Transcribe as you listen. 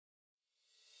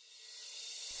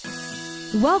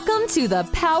Welcome to the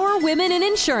Power Women in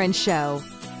Insurance Show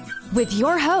with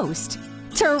your host,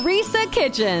 Teresa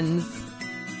Kitchens.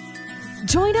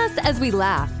 Join us as we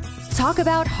laugh, talk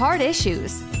about hard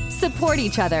issues, support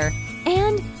each other,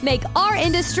 and make our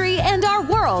industry and our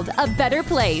world a better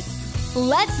place.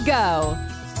 Let's go.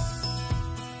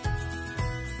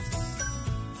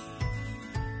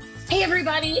 Hey,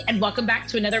 everybody, and welcome back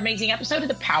to another amazing episode of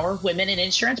the Power Women in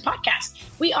Insurance podcast.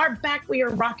 We are back. We are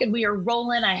rocking. We are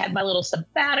rolling. I had my little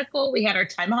sabbatical. We had our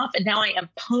time off, and now I am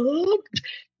pumped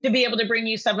to be able to bring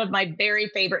you some of my very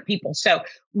favorite people. So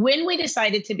when we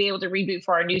decided to be able to reboot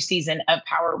for our new season of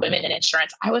Power Women in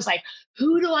Insurance, I was like,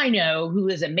 who do I know who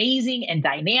is amazing and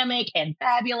dynamic and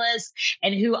fabulous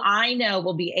and who I know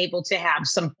will be able to have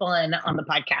some fun on the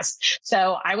podcast?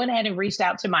 So I went ahead and reached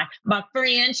out to my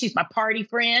friend. She's my party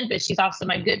friend, but she's also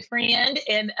my good friend.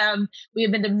 And we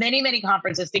have been to many, many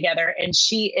conferences together. And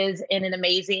she is in an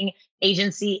amazing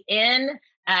agency in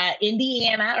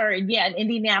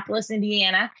Indianapolis,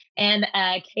 Indiana. And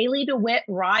Kaylee DeWitt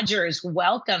Rodgers,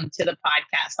 welcome to the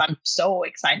podcast. I'm so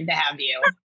excited to have you.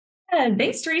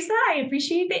 Thanks, Teresa. I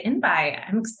appreciate the invite.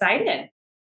 I'm excited.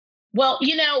 Well,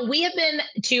 you know, we have been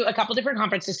to a couple different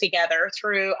conferences together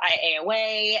through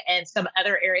IAOA and some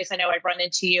other areas. I know I've run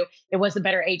into you. It was the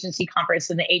Better Agency Conference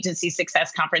and the Agency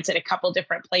Success Conference at a couple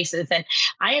different places. And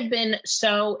I have been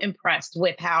so impressed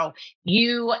with how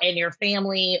you and your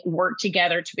family work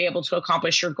together to be able to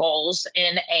accomplish your goals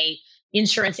in a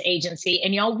insurance agency.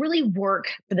 And y'all really work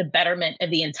for the betterment of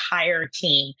the entire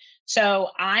team. So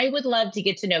I would love to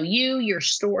get to know you, your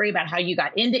story about how you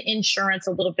got into insurance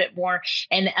a little bit more.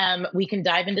 And we can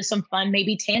dive into some fun,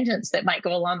 maybe tangents that might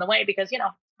go along the way because, you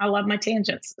know, I love my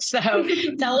tangents. So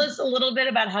tell us a little bit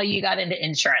about how you got into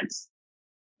insurance.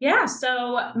 Yeah.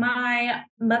 So my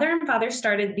mother and father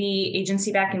started the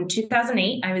agency back in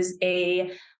 2008. I was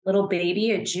a little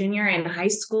baby, a junior in high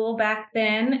school back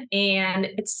then. And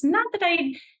it's not that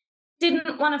I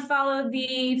didn't want to follow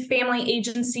the family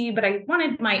agency, but I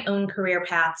wanted my own career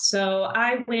path. So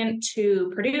I went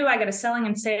to Purdue. I got a selling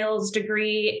and sales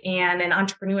degree and an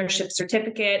entrepreneurship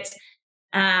certificate.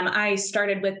 I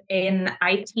started with an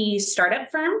IT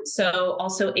startup firm, so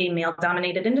also a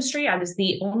male-dominated industry. I was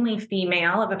the only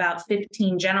female of about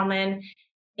 15 gentlemen.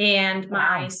 And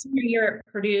my senior year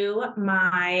at Purdue,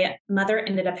 my mother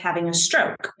ended up having a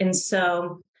stroke. And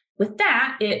so with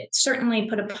that, it certainly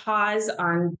put a pause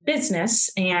on business.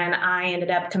 And I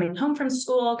ended up coming home from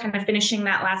school, kind of finishing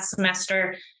that last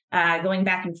semester, going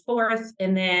back and forth,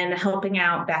 and then helping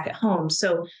out back at home.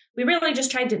 So we really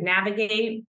just tried to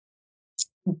navigate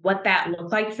what that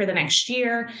looked like for the next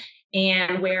year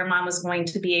and where mom was going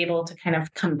to be able to kind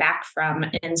of come back from.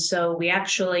 And so we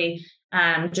actually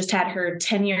just had her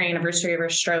 10-year anniversary of her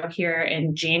stroke here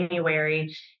in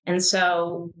January. And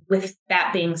so with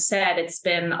that being said, it's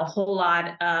been a whole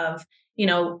lot of, you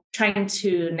know, trying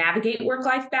to navigate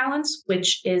work-life balance,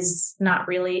 which is not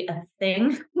really a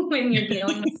thing when you're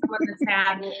dealing with someone that's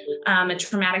had a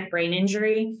traumatic brain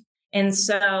injury. And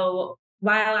so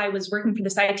while I was working for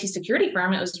this IT security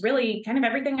firm, it was really kind of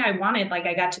everything I wanted. Like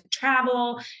I got to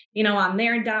travel, you know, on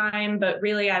their dime, but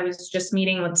really I was just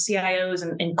meeting with CIOs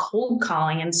and cold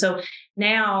calling. And so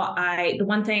now the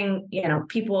one thing, you know,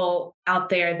 people out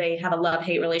there, they have a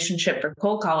love-hate relationship for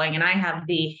cold calling. And I have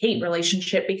the hate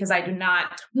relationship because I do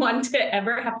not want to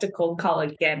ever have to cold call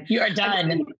again. You are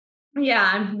done.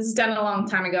 Yeah, it was done a long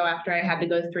time ago after I had to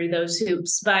go through those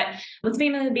hoops. But with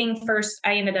family being first,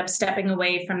 I ended up stepping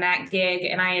away from that gig.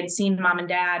 And I had seen mom and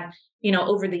dad, you know,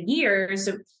 over the years,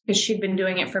 because she'd been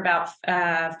doing it for about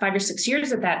 5 or 6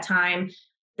 years at that time,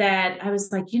 that I was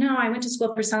like, you know, I went to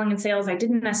school for selling and sales. I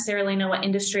didn't necessarily know what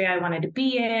industry I wanted to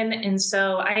be in. And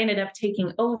so I ended up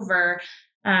taking over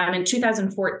in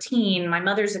 2014, my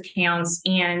mother's accounts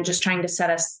and just trying to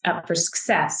set us up for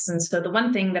success. And so the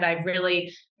one thing that I've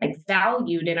really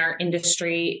valued in our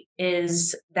industry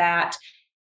is that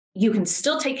you can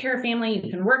still take care of family, you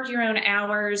can work your own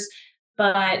hours,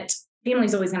 but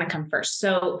family's always going to come first.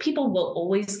 So people will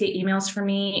always get emails from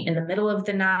me in the middle of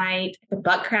the night, the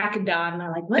butt crack of dawn.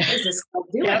 They're like, what is this girl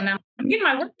doing? And I'm getting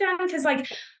my work done because I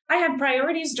have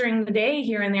priorities during the day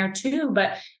here and there too.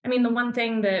 But I mean, the one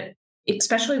thing that,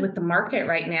 especially with the market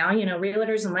right now, you know,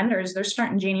 realtors and lenders, they're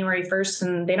starting January 1st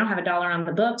and they don't have a dollar on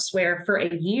the books, where for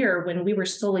a year when we were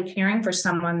solely caring for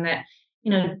someone that, you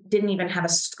know, didn't even have a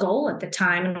skull at the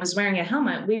time and was wearing a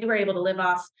helmet, we were able to live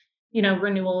off, you know,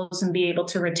 renewals and be able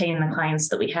to retain the clients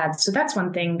that we had. So that's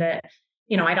one thing that,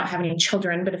 you know, I don't have any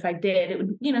children, but if I did, it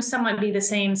would, you know, somewhat be the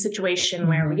same situation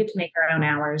where we get to make our own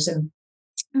hours and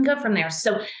go from there.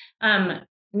 So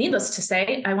needless to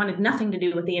say, I wanted nothing to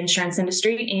do with the insurance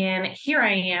industry. And here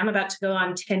I am about to go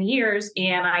on 10 years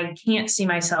and I can't see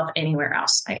myself anywhere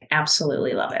else. I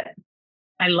absolutely love it.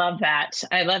 I love that.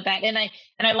 I love that. And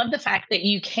I love the fact that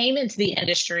you came into the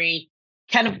industry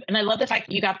and I love the fact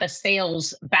that you got the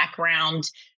sales background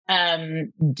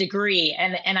degree.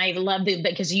 And I love that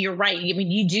because you're right. I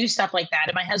mean, you do stuff like that.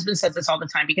 And my husband says this all the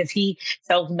time because he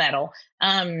sells metal.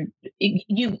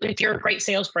 If you're a great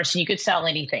salesperson, you could sell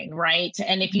anything, right?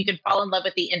 And if you could fall in love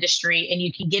with the industry and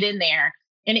you can get in there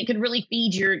and it could really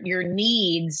feed your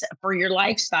needs for your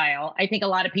lifestyle, I think a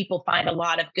lot of people find a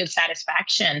lot of good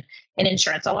satisfaction in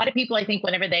insurance. A lot of people, I think,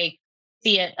 whenever they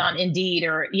see it on Indeed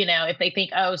or, if they think,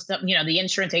 the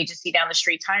insurance agency down the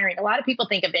street's hiring, a lot of people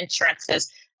think of insurance as,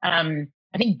 I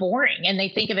think, boring. And they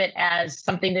think of it as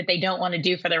something that they don't want to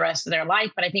do for the rest of their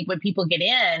life. But I think when people get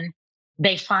in,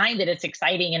 they find that it's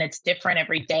exciting and it's different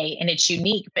every day and it's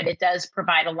unique, but it does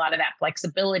provide a lot of that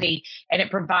flexibility. And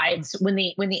it provides when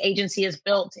the agency is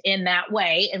built in that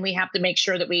way. And we have to make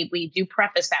sure that we do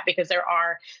preface that because there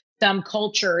are some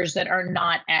cultures that are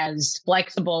not as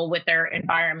flexible with their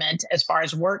environment as far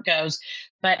as work goes.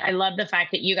 But I love the fact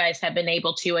that you guys have been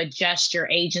able to adjust your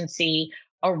agency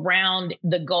around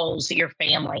the goals that your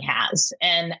family has.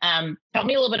 And tell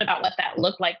me a little bit about what that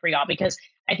looked like for y'all, because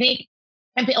I think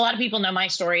a lot of people know my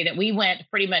story that we went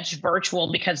pretty much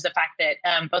virtual because of the fact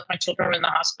that both my children were in the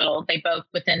hospital. They both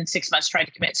within 6 months tried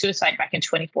to commit suicide back in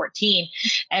 2014.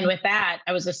 And with that,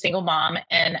 I was a single mom.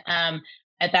 And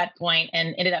at that point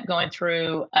and ended up going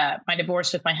through my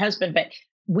divorce with my husband. But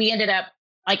we ended up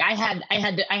I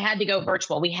had to go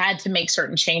virtual. We had to make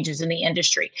certain changes in the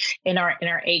industry, in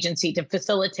our agency to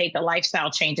facilitate the lifestyle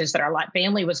changes that our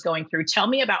family was going through. Tell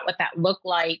me about what that looked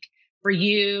like for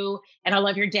you. And I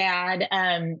love your dad.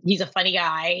 He's a funny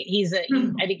guy.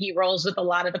 I think he rolls with a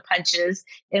lot of the punches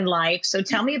in life. So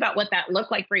tell me about what that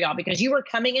looked like for y'all, because you were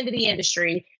coming into the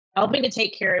industry, helping to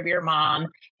take care of your mom.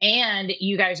 And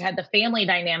you guys had the family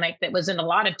dynamic that was in a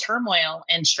lot of turmoil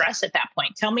and stress at that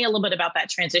point. Tell me a little bit about that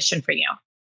transition for you.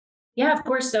 Yeah, of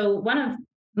course. So one of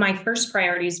my first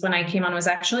priorities when I came on was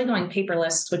actually going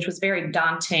paperless, which was very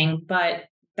daunting, but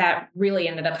that really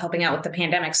ended up helping out with the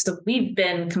pandemic. So we've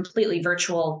been completely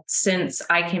virtual since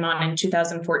I came on in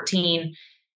 2014.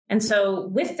 And so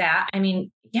with that,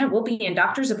 we'll be in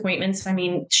doctor's appointments.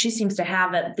 She seems to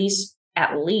have at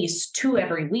least 2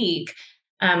 every week,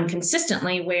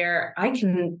 consistently, where I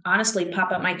can honestly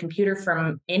pop up my computer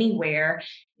from anywhere,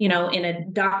 in a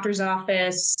doctor's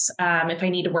office. If I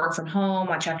need to work from home,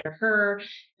 watch after her.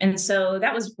 And so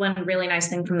that was one really nice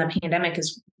thing from the pandemic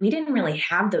is we didn't really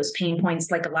have those pain points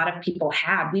like a lot of people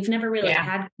had. We've never really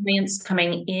had clients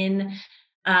coming in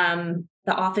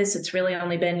the office. It's really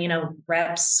only been,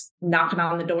 reps knocking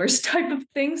on the doors type of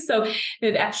thing. So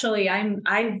it actually,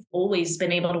 I've always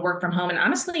been able to work from home and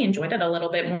honestly enjoyed it a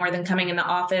little bit more than coming in the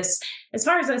office. As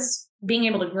far as us being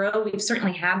able to grow, we've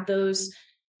certainly had those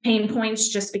pain points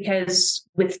just because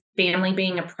with family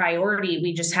being a priority,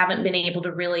 we just haven't been able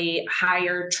to really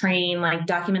hire, train,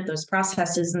 document those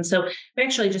processes. And so we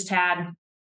actually just had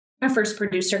our first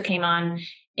producer came on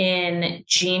in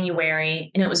January,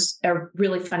 and it was a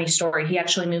really funny story. He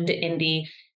actually moved to Indy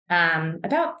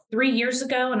about 3 years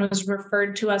ago and was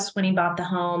referred to us when he bought the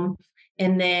home.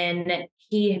 And then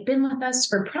he had been with us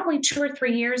for probably 2 or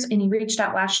 3 years. And he reached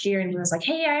out last year and he was like,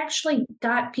 hey, I actually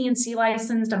got PNC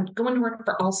licensed. I'm going to work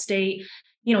for Allstate.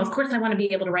 Of course I want to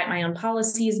be able to write my own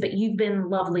policies, but you've been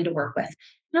lovely to work with.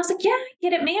 And I was like, yeah, I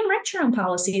get it, man, write your own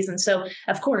policies. And so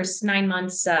of course, 9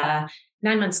 months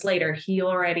later, he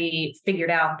already figured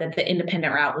out that the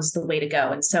independent route was the way to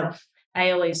go. And so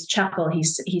I always chuckle.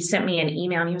 He sent me an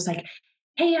email and he was like,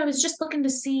 hey, I was just looking to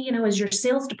see, is your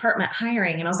sales department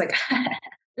hiring? And I was like,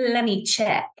 let me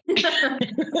check.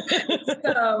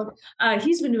 So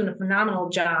he's been doing a phenomenal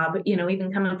job,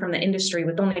 even coming from the industry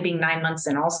with only being 9 months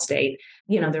in Allstate.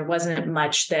 There wasn't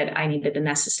much that I needed to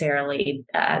necessarily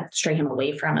stray him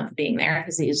away from of being there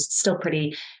because he was still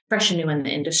pretty fresh and new in the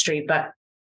industry. But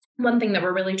one thing that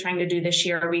we're really trying to do this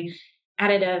year, we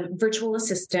added a virtual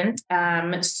assistant.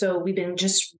 So we've been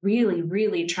just really,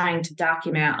 really trying to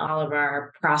document all of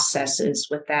our processes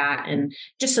with that. And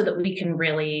just so that we can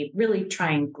really, really try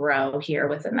and grow here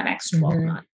within the next 12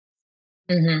 months.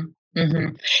 Mm-hmm.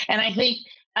 Mm-hmm. And I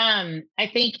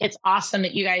think it's awesome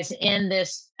that you guys in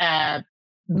this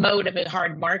mode of a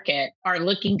hard market are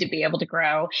looking to be able to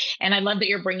grow. And I love that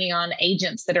you're bringing on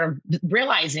agents that are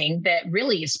realizing that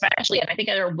really, especially, and I think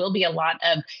there will be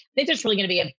there's really going to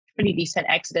be a pretty decent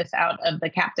exodus out of the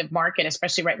captive market,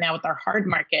 especially right now with our hard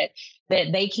market,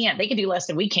 that they can do less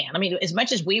than we can. I mean, as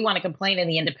much as we want to complain in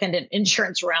the independent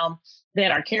insurance realm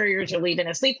that our carriers are leaving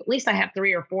us, at least I have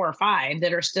 3 or 4 or 5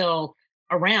 that are still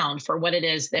around for what it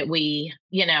is that we,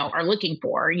 are looking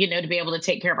for, to be able to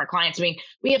take care of our clients. I mean,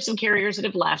 we have some carriers that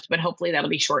have left, but hopefully that'll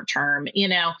be short term,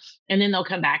 and then they'll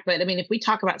come back. But I mean, if we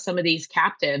talk about some of these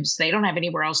captives, they don't have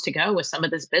anywhere else to go with some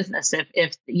of this business.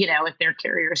 If their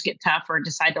carriers get tough or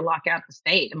decide to lock out the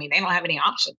state, I mean, they don't have any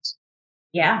options.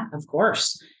 Yeah, of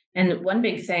course. And one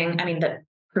big thing, I mean, that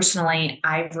personally,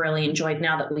 I've really enjoyed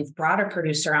now that we've brought a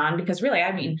producer on, because really,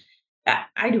 I mean,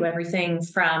 I do everything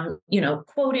from,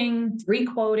 quoting,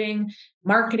 requoting,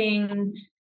 marketing,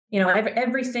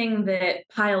 everything that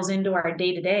piles into our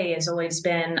day to day has always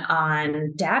been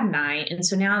on Dad and I. And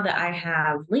so now that I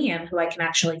have Liam, who I can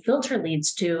actually filter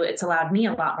leads to, it's allowed me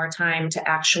a lot more time to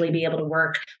actually be able to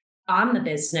work on the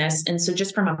business. And so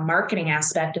just from a marketing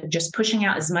aspect of just pushing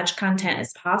out as much content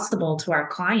as possible to our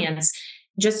clients,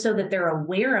 just so that they're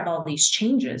aware of all these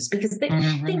changes, because they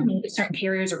know that certain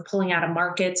carriers are pulling out of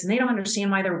markets and they don't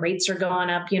understand why their rates are going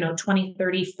up, 20,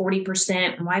 30,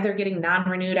 40%, and why they're getting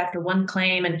non-renewed after one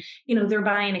claim. And, they're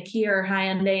buying a Kia or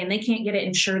Hyundai and they can't get it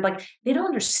insured. Like, they don't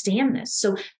understand this.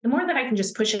 So the more that I can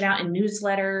just push it out in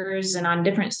newsletters and on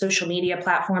different social media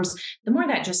platforms, the more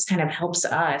that just kind of helps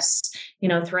us,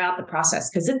 throughout the process,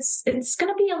 because it's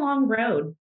going to be a long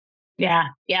road. Yeah.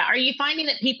 Yeah. Are you finding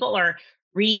that people are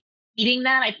eating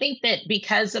that? I think that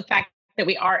because of the fact that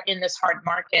we are in this hard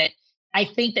market, I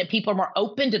think that people are more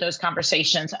open to those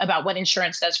conversations about what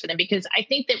insurance does for them, because I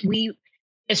think that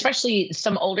especially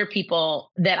some older people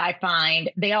that I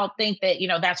find, they all think that,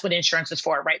 that's what insurance is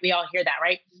for, right? We all hear that,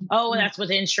 right? Oh, that's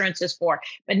what insurance is for.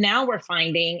 But now we're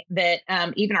finding that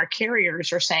even our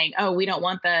carriers are saying, oh, we don't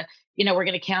want we're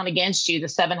going to count against you the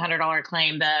 $700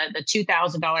 claim, the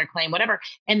 $2,000 claim, whatever.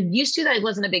 And used to that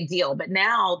wasn't a big deal. But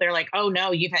now they're like, oh,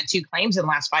 no, you've had 2 claims in the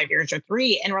last 5 years or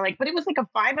 3. And we're like, but it was like a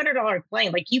 $500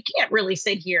 claim. Like, you can't really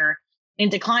sit here and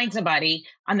decline somebody.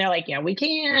 And they're like, yeah, we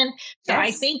can. So yes.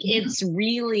 I think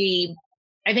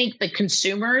I think the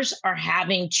consumers are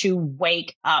having to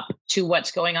wake up to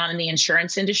what's going on in the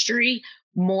insurance industry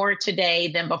more today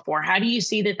than before. How do you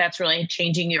see that that's really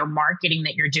changing your marketing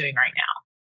that you're doing right now?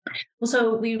 Well,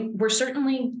 so we're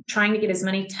certainly trying to get as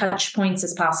many touch points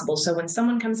as possible. So when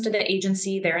someone comes to the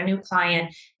agency, they're a new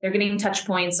client, they're getting touch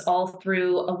points all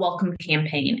through a welcome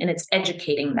campaign, and it's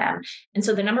educating them. And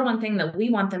so the number one thing that we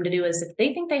want them to do is, if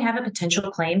they think they have a potential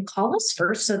claim, call us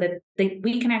first so that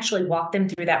we can actually walk them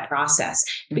through that process,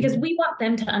 because we want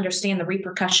them to understand the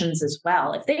repercussions as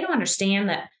well. If they don't understand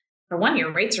that, for 1,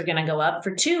 your rates are going to go up.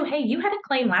 For 2, hey, you had a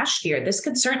claim last year. This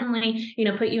could certainly,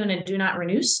 put you in a do not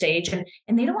renew stage. And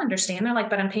they don't understand. They're like,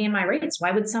 but I'm paying my rates.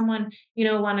 Why would someone,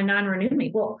 want to non-renew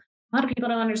me? Well, a lot of people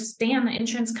don't understand that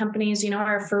insurance companies,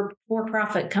 are a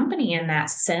for-profit company in that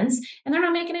sense, and they're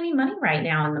not making any money right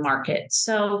now in the market.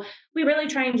 So we really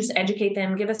try and just educate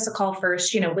them, give us a call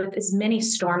first. With as many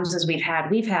storms as we've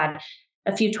had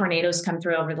a few tornadoes come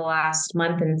through over the last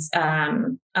month and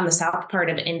on the south part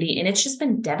of Indy. And it's just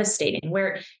been devastating,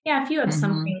 where, if you have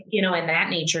something, in that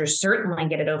nature, certainly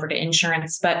get it over to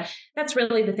insurance. But that's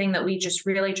really the thing that we just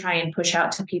really try and push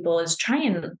out to people, is try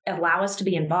and allow us to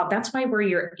be involved. That's why we're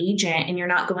your agent and you're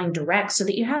not going direct, so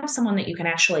that you have someone that you can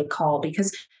actually call.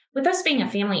 Because with us being a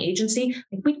family agency,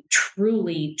 we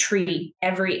truly treat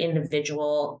every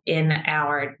individual in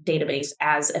our database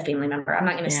as a family member. I'm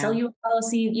not going to sell you a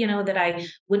policy, that I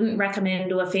wouldn't recommend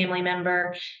to a family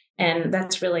member. And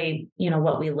that's really,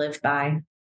 what we live by.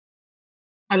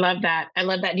 I love that.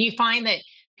 Do you find that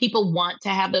people want to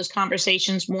have those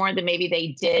conversations more than maybe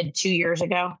they did 2 years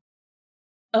ago?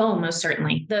 Oh, most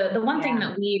certainly. The one thing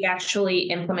that we've actually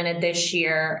implemented this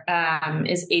year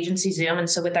is Agency Zoom. And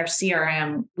so with our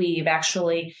CRM, we've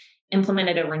actually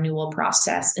implemented a renewal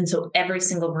process. And so every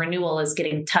single renewal is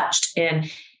getting touched.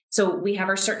 And so we have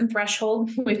our certain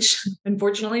threshold, which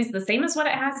unfortunately is the same as what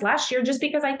it has last year, just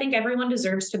because I think everyone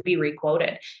deserves to be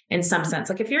requoted in some sense.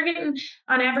 Like, if you're getting,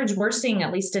 on average, we're seeing,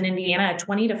 at least in Indiana, a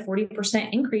 20 to 40%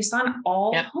 increase on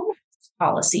all home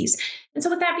policies. And so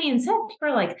with that being said, people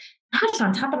are like, gosh,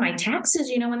 on top of my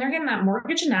taxes, when they're getting that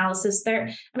mortgage analysis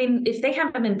if they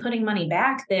haven't been putting money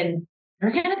back, then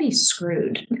they're going to be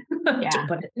screwed, to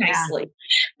put it nicely.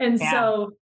 And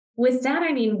so with that,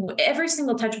 every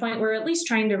single touch point, we're at least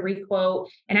trying to requote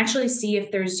and actually see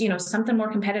if there's, something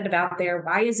more competitive out there.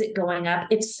 Why is it going up?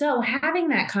 If so, having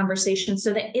that conversation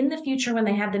so that in the future, when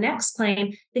they have the next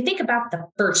claim, they think about the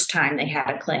first time they had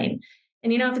a claim.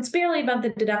 And, if it's barely above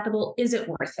the deductible, is it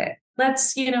worth it?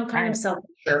 Let's, kind of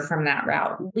self-insure from that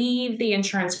route. Leave the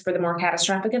insurance for the more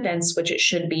catastrophic events, which it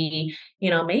should be,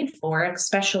 made for,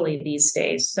 especially these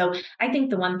days. So I think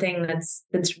the one thing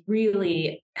that's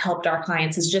really helped our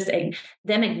clients is just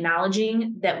them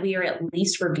acknowledging that we are at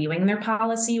least reviewing their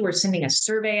policy. We're sending a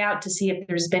survey out to see if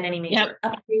there's been any major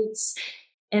updates.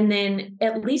 And then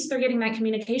at least they're getting that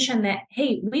communication that,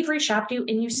 hey, we've reshopped you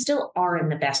and you still are in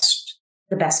the best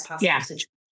possible situation.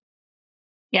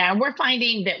 Yeah. And we're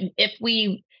finding that if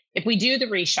we do the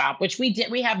reshop, which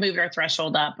we have moved our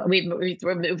threshold up.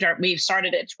 We've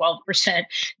started at 12%.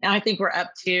 Now I think we're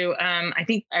up to,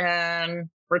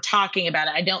 we're talking about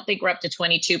it. I don't think we're up to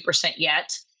 22%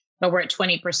 yet, but we're at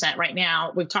 20% right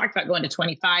now. We've talked about going to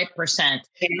 25%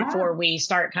 before we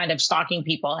start kind of stalking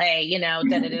people. Hey, and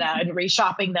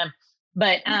reshopping them.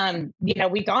 But,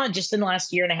 we've gone just in the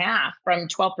last year and a half from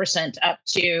 12% up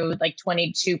to like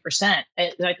 22%.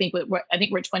 I think we're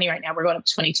at 20 right now. We're going up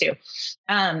to 22.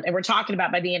 And we're talking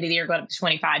about by the end of the year, going up to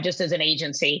 25, just as an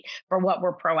agency for what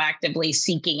we're proactively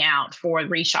seeking out for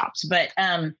reshops. But,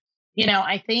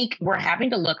 I think we're having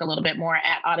to look a little bit more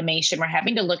at automation. We're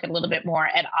having to look a little bit more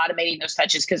at automating those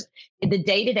touches because the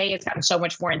day-to-day has gotten so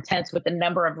much more intense with the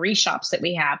number of reshops that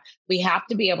we have. We have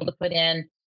to be able to put in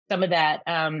some of that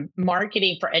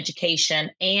marketing for education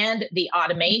and the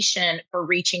automation for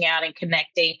reaching out and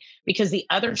connecting, because the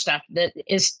other stuff that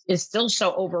is still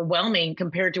so overwhelming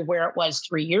compared to where it was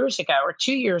 3 years ago or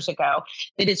 2 years ago,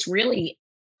 that it's really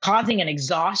causing an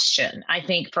exhaustion, I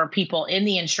think, for people in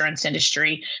the insurance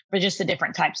industry for just the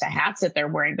different types of hats that they're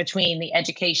wearing between the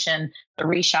education, the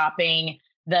reshopping,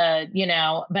 but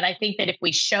I think that if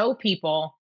we show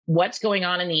people what's going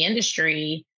on in the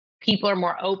industry, people are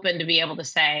more open to be able to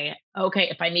say, okay,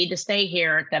 if I need to stay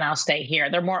here, then I'll stay here.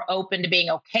 They're more open to being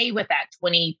okay with that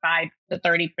 25 to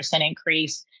 30%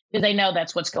 increase because they know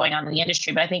that's what's going on in the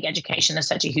industry. But I think education is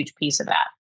such a huge piece of that.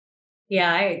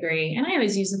 Yeah, I agree. And I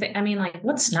always use the thing.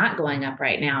 What's not going up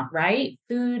right now, right?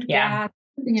 Food, gas.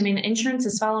 Insurance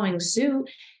is following suit.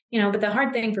 But the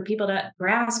hard thing for people to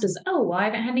grasp is, oh, well, I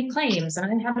haven't had any claims and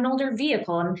I have an older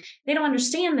vehicle. And they don't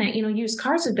understand that, used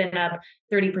cars have been up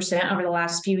 30% over the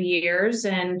last few years.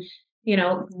 And,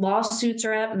 lawsuits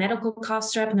are up, medical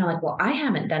costs are up. And they're like, well, I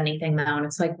haven't done anything though. And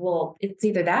it's like, well, it's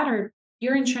either that or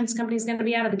your insurance company is going to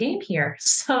be out of the game here.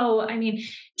 So,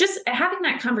 just having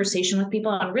that conversation with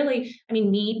people and really,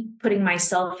 me putting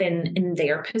myself in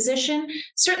their position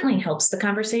certainly helps the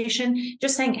conversation.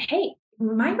 Just saying, hey,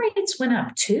 my rates went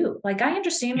up too. I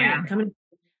understand where you're coming.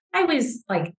 I always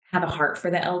have a heart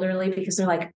for the elderly because they're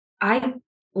like, I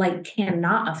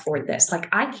cannot afford this.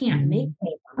 I can't make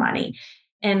any more money.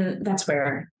 And that's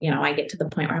where, I get to the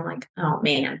point where I'm like, oh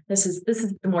man, this is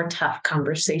the more tough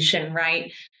conversation.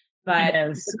 Right. But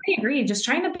I agree. Just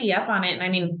trying to be up on it.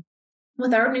 And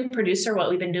with our new producer, what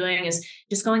we've been doing is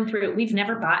just going through it. We've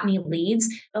never bought any leads,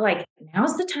 but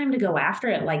now's the time to go after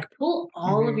it. Pull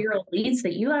all of your leads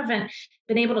that you haven't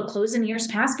been able to close in years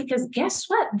past, because guess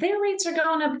what? Their rates are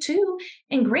going up too.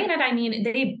 And granted,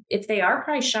 if they are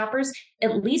price shoppers,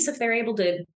 at least if they're able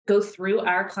to go through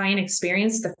our client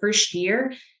experience the first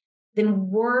year, then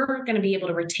we're going to be able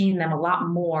to retain them a lot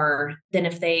more than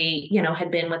if they,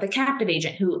 had been with a captive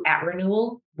agent who at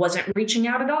renewal wasn't reaching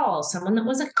out at all, someone that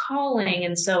wasn't calling.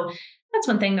 And so that's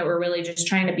one thing that we're really just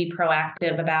trying to be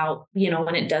proactive about,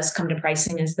 when it does come to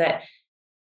pricing, is that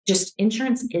just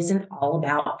insurance isn't all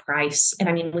about price.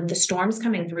 And with the storms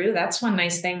coming through, that's one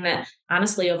nice thing that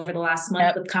honestly, over the last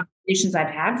month with conversations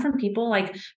I've had from people,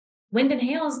 wind and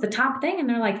hail is the top thing. And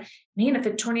they're like, man, if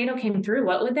a tornado came through,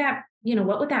 what would that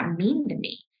mean to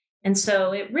me? And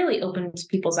so it really opens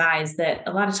people's eyes that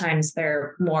a lot of times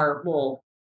they're more, well,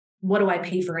 what do I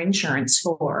pay for insurance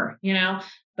for?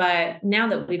 But now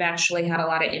that we've actually had a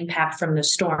lot of impact from the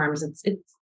storms,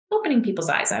 it's opening people's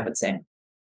eyes, I would say.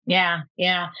 Yeah.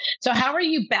 Yeah. So how are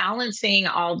you balancing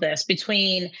all this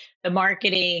between the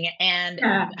marketing and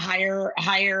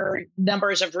higher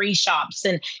numbers of reshops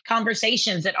and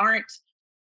conversations that aren't,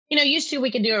 used to, we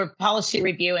could do a policy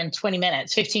review in 20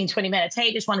 minutes, 15, 20 minutes.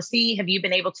 Hey, just want to see, have you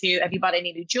bought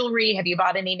any new jewelry? Have you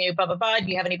bought any new blah, blah, blah?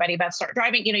 Do you have anybody about to start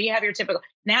driving? You have your typical.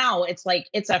 Now it's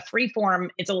it's a free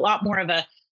form. It's a lot more of a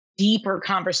deeper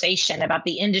conversation about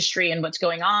the industry and what's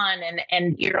going on.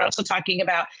 And you're also talking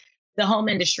about the home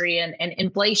industry and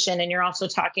inflation. And you're also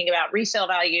talking about resale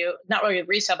value, not really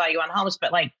resale value on homes,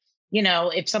 but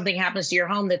if something happens to your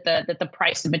home, that the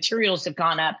price of materials have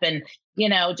gone up and,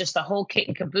 just the whole kit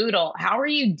and caboodle. How are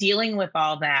you dealing with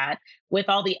all that, with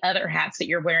all the other hats that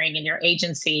you're wearing in your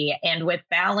agency and with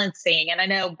balancing? And I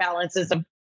know balance is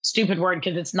stupid word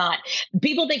because it's not.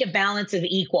 People think of balance as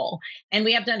equal, and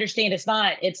we have to understand it's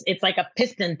not. It's like a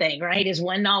piston thing, right? Is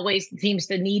one always seems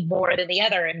to need more than the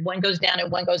other, and one goes down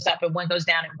and one goes up, and one goes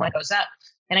down and one goes up.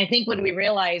 And I think when we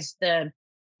realize the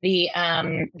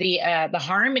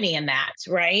harmony in that,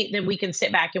 right, that we can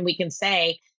sit back and we can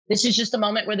say, this is just a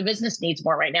moment where the business needs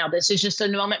more right now. This is just a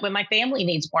moment when my family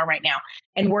needs more right now.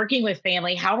 And working with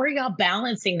family, how are y'all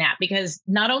balancing that? Because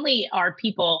not only are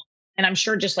people, and I'm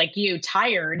sure just like you,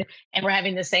 tired, and we're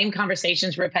having the same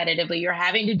conversations repetitively, you're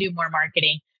having to do more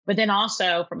marketing, but then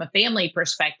also from a family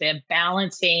perspective,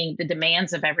 balancing the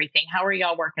demands of everything. How are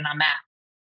y'all working on that?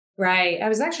 Right. I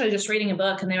was actually just reading a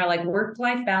book and they were like,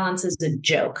 work-life balance is a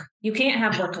joke. You can't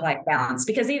have work-life balance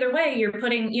because either way, you're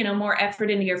putting, more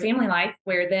effort into your family life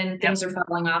where then things are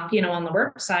falling off, on the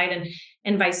work side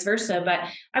and vice versa. But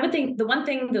I would think the one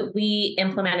thing that we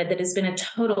implemented that has been a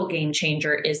total game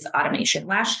changer is automation.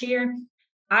 Last year,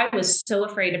 I was so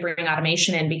afraid to bring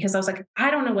automation in because I was like,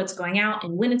 I don't know what's going out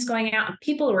and when it's going out. And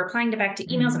people are replying back to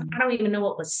emails and I don't even know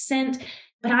what was sent.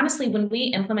 But honestly, when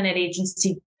we implemented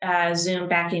agency Zoom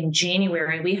back in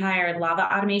January, we hired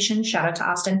Lava Automation. Shout out to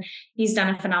Austin. He's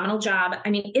done a phenomenal job. I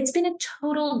mean, it's been a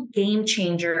total game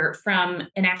changer from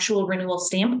an actual renewal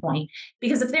standpoint,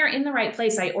 because if they're in the right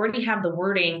place, I already have the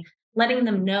wording letting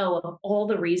them know of all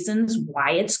the reasons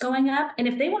why it's going up. And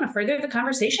if they want to further the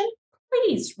conversation,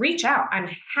 please reach out. I'm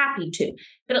happy to.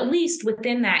 But at least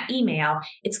within that email,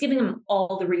 it's giving them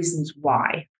all the reasons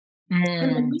why.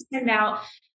 And then we send out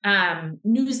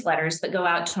newsletters that go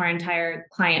out to our entire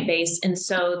client base. And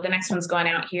so the next one's going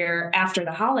out here after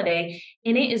the holiday,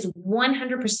 and it is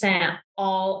 100%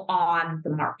 all on the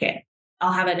market.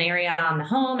 I'll have an area on the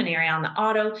home, an area on the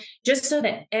auto, just so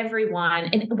that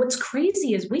everyone, and what's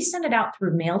crazy is we send it out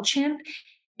through MailChimp,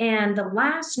 and the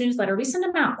last newsletter, we send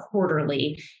them out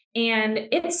quarterly, and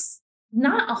it's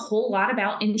not a whole lot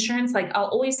about insurance. Like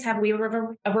we have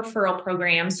a referral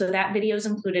program. So that video is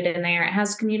included in there. It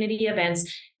has community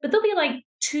events, but there'll be like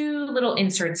 2 little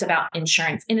inserts about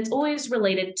insurance, and it's always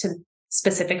related to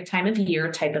specific time of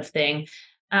year type of thing.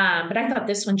 But I thought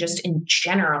this one just in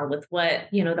general with what,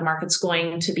 the market's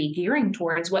going to be gearing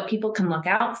towards, what people can look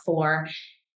out for.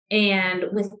 And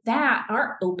with that,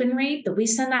 our open rate that we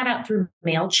send that out through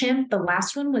MailChimp, the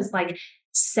last one was like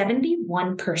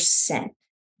 71%.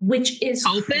 Which is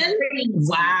open. Crazy.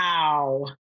 Wow.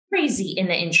 Crazy in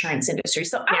the insurance industry.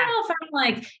 So I don't know if I'm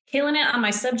like killing it on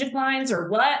my subject lines or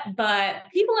what, but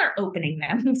people are opening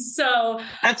them. So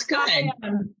that's good.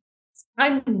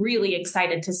 I'm really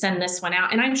excited to send this one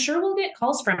out, and I'm sure we'll get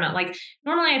calls from it. Like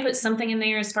normally I put something in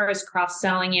there as far as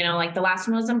cross-selling, like the last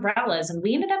one was umbrellas, and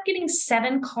we ended up getting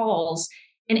 7 calls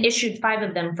and issued 5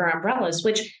 of them for umbrellas,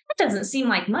 which that doesn't seem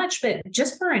like much, but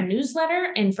just for a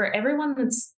newsletter and for everyone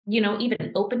that's,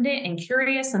 even opened it and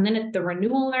curious. And then at the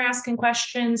renewal, they're asking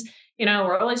questions,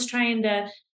 we're always trying to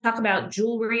talk about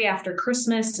jewelry after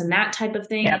Christmas and that type of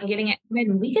thing and getting it.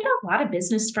 And we get a lot of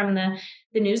business from the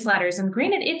newsletters. And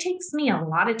granted, it takes me a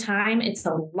lot of time. It's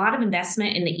a lot of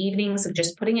investment in the evenings of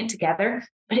just putting it together,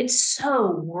 but it's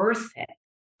so worth it.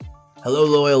 Hello,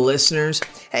 loyal listeners.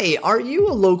 Hey, are you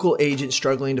a local agent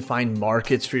struggling to find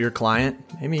markets for your client?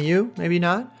 Maybe you, maybe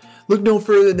not. Look no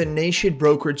further than Nation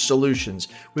Brokerage Solutions.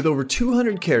 With over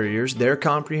 200 carriers, their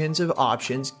comprehensive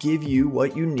options give you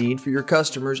what you need for your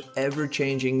customers'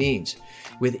 ever-changing needs.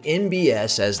 With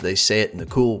NBS, as they say it in the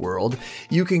cool world,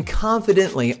 you can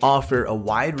confidently offer a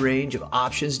wide range of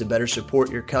options to better support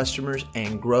your customers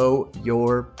and grow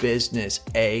your business,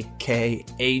 aka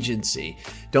agency.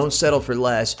 Don't settle for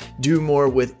less. Do more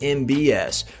with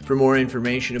NBS. For more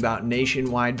information about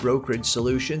nationwide brokerage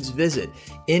solutions, visit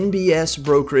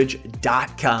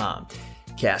nbsbrokerage.com.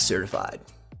 CAS certified.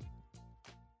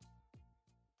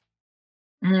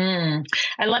 I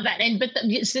love that. But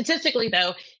statistically,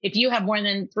 though, if you have more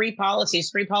than 3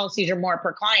 policies or more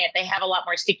per client, they have a lot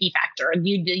more sticky factor.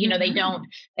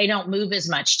 They don't move as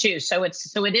much too. So it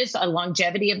is a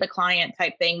longevity of the client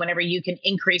type thing. Whenever you can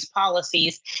increase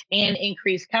policies and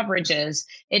increase coverages,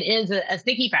 it is a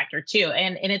sticky factor too.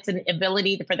 And it's an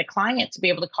ability for the client to be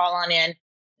able to call on in,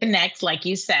 connect, like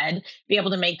you said, be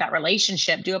able to make that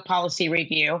relationship, do a policy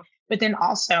review, but then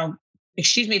also, they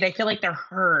feel like they're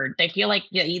heard. They feel like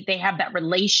they have that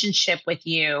relationship with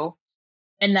you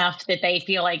enough that they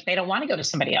feel like they don't want to go to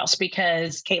somebody else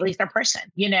because Kaylee's their person.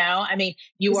 You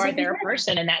are their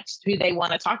person, and that's who they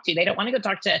want to talk to. They don't want to go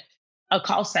talk to a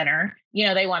call center.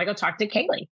 They want to go talk to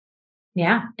Kaylee.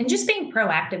 Yeah. And just being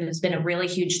proactive has been a really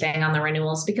huge thing on the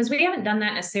renewals because we haven't done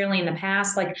that necessarily in the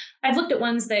past. Like I've looked at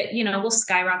ones that, will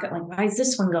skyrocket, like, why is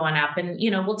this one going up? And,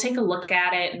 we'll take a look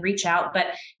at it and reach out. But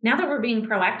now that we're being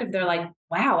proactive, they're like,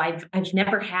 wow, I've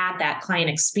never had that client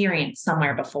experience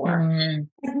somewhere before. Mm-hmm.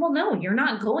 Like, well, no, you're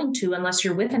not going to unless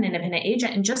you're with an independent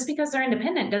agent. And just because they're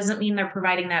independent doesn't mean they're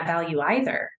providing that value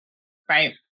either.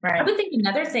 Right. Right. I would think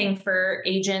another thing for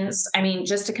agents,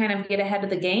 just to kind of get ahead of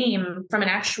the game from an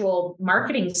actual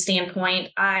marketing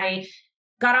standpoint, I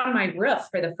got on my roof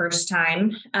for the first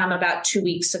time about 2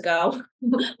 weeks ago.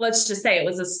 Let's just say it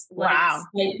was a slight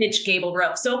pitch gable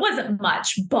roof. So it wasn't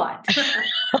much, but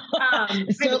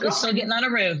it's still getting on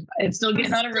a roof. It's still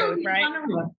getting on a roof,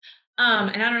 right?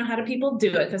 And I don't know how do people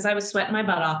do it because I was sweating my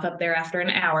butt off up there after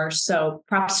an hour. So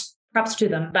props to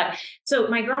them. But so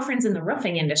my girlfriend's in the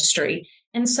roofing industry.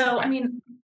 And so,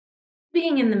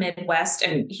 being in the Midwest,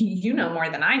 and more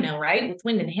than I know, right? With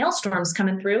wind and hailstorms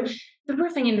coming through, the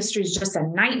roofing industry is just a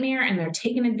nightmare and they're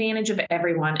taking advantage of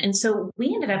everyone. And so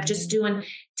we ended up just doing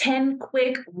 10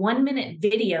 quick 1-minute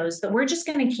videos that we're just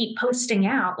going to keep posting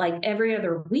out like every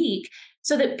other week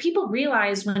so that people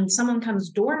realize when someone comes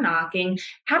door knocking,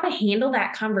 how to handle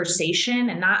that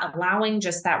conversation and not allowing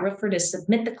just that roofer to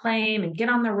submit the claim and get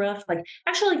on the roof, like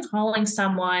actually calling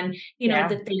someone,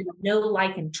 that they know,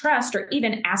 like, and trust, or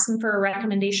even asking for a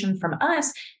recommendation from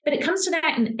us. But it comes to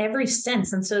that in every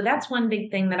sense. And so that's one big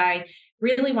thing that I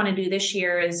really want to do this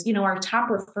year is, our top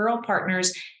referral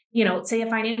partners, say a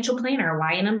financial planner,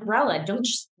 why an umbrella? Don't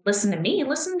just listen to me,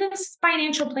 listen to this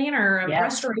financial planner, a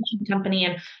restoration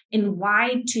company, and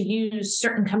why to use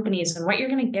certain companies and what you're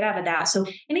going to get out of that. So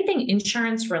anything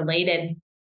insurance related,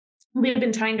 we've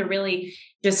been trying to really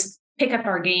just pick up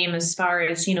our game as far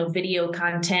as, video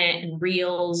content and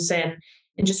reels and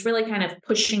just really kind of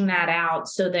pushing that out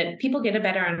so that people get a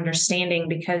better understanding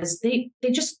because they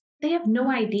have no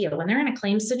idea when they're in a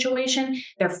claims situation,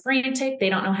 they're frantic. They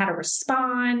don't know how to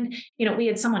respond. We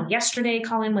had someone yesterday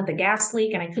call in with a gas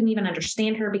leak and I couldn't even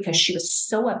understand her because she was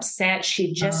so upset.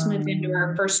 She just moved into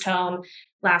her first home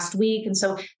last week. And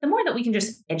so the more that we can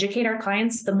just educate our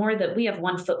clients, the more that we have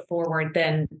one foot forward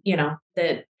than,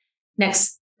 the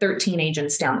next 13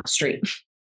 agents down the street.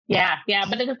 Yeah.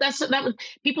 But that was,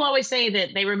 people always say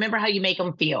that they remember how you make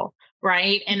them feel.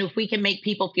 Right. And if we can make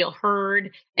people feel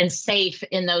heard and safe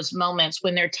in those moments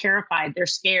when they're terrified, they're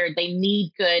scared, they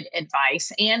need good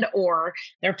advice or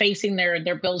they're facing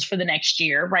their bills for the next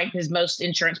year. Right. Because most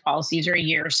insurance policies are a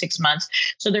year or 6 months.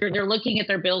 So they're looking at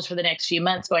their bills for the next few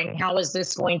months going, how is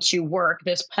this going to work?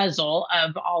 This puzzle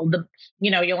of all the,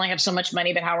 you only have so much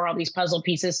money, but how are all these puzzle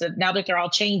pieces that now that they're all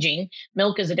changing,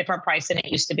 milk is a different price than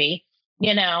it used to be,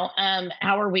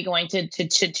 how are we going to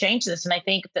change this? And I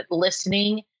think that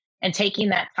listening and taking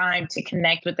that time to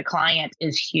connect with the client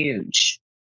is huge.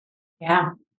 Yeah,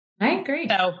 I agree.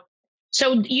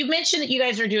 So you mentioned that you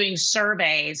guys are doing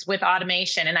surveys with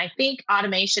automation. And I think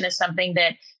automation is something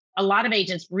that a lot of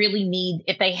agents really need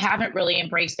if they haven't really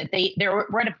embraced it.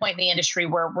 We're at a point in the industry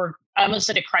where we're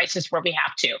almost at a crisis where we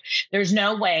have to. There's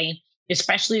no way,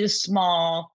 especially the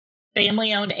small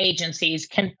family-owned agencies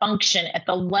can function at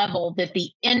the level that the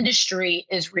industry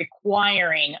is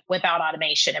requiring without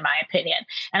automation, in my opinion.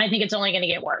 And I think it's only going to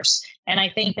get worse. And I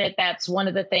think that that's one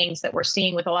of the things that we're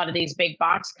seeing with a lot of these big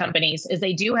box companies is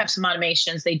they do have some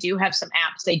automations, they do have some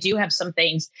apps, they do have some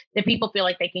things that people feel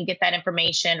like they can get that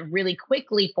information really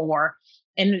quickly for.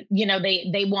 And,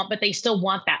 they want, but they still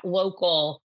want that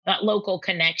local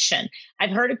connection. I've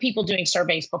heard of people doing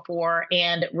surveys before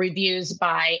and reviews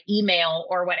by email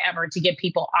or whatever to give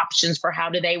people options for how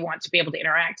do they want to be able to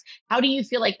interact. How do you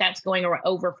feel like that's going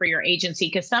over for your agency?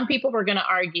 Because some people are going to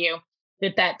argue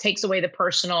that takes away the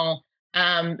personal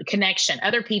connection.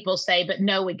 Other people say, but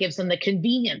no, it gives them the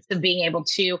convenience of being able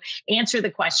to answer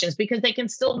the questions because they can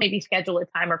still maybe schedule a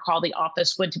time or call the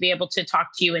office to be able to talk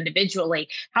to you individually.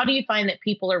 How do you find that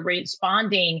people are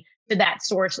responding to that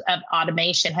source of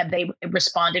automation? Have they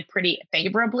responded pretty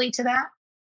favorably to that?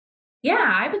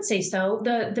 Yeah, I would say so.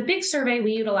 The big survey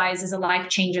we utilize is a life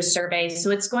changes survey.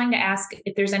 So it's going to ask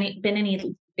if there's been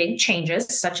any big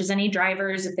changes, such as any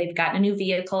drivers, if they've gotten a new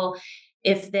vehicle,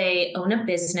 if they own a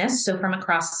business. So from a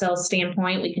cross-sell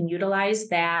standpoint, we can utilize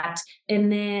that.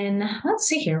 And then let's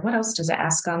see here. What else does it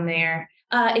ask on there?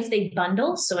 If they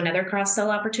bundle, so another cross-sell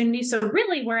opportunity. So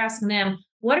really we're asking them,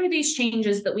 what are these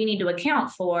changes that we need to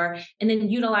account for? And then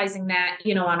utilizing that,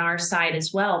 on our side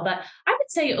as well. But I would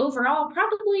say overall,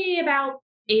 probably about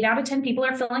 8 out of 10 people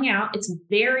are filling out. It's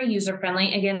very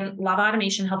user-friendly. Again, Lava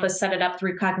Automation helped us set it up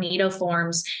through Cognito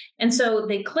forms. And so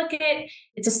they click it.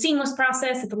 It's a seamless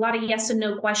process. It's a lot of yes and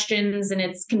no questions, and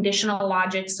it's conditional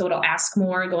logic. So it'll ask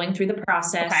more going through the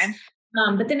process. Okay.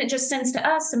 But then it just sends to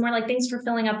us and we're like, thanks for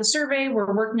filling out the survey.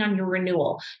 We're working on your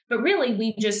renewal. But really,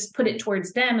 we just put it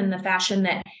towards them in the fashion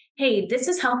that, hey, this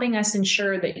is helping us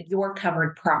ensure that you're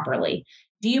covered properly.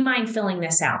 Do you mind filling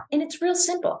this out? And it's real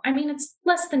simple. I mean, it's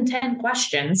less than 10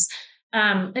 questions.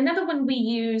 Another one we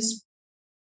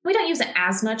don't use it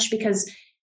as much because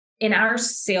in our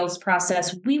sales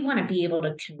process, we want to be able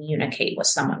to communicate with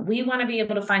someone. We want to be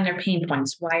able to find their pain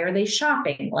points. Why are they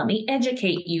shopping? Let me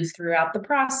educate you throughout the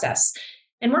process.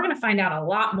 And we're going to find out a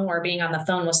lot more being on the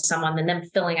phone with someone than them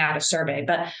filling out a survey.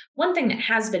 But one thing that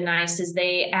has been nice is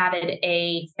they added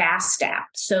a fast app.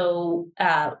 So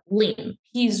Liam,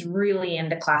 he's really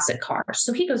into classic cars.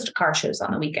 So he goes to car shows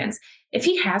on the weekends. If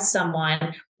he has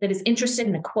someone that is interested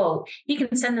in a quote, he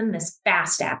can send them this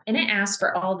fast app and it asks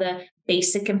for all the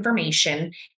basic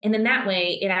information. And then that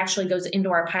way it actually goes into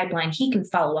our pipeline. He can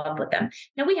follow up with them.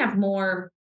 Now we have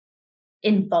more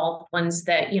involved ones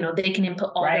that, they can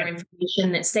input all their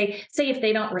information that say if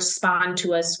they don't respond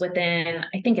to us within,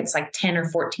 I think it's like 10 or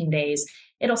 14 days,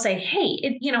 it'll say,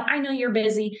 hey, I know you're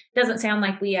busy. Doesn't sound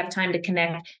like we have time to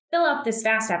connect. Fill out this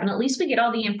fast app. And at least we get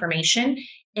all the information.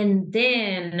 And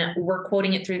then we're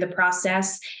quoting it through the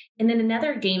process. And then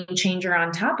another game changer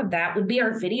on top of that would be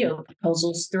our video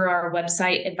proposals through our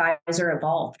website, Advisor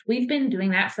Evolved. We've been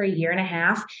doing that for 1.5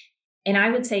 years. And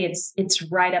I would say it's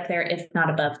right up there, if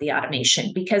not above the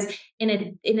automation, because in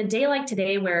a day like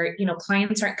today where,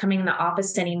 clients aren't coming in the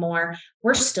office anymore,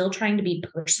 we're still trying to be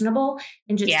personable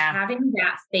and just having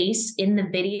that face in the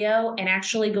video and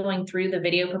actually going through the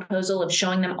video proposal of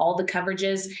showing them all the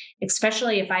coverages,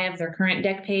 especially if I have their current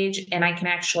deck page and I can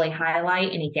actually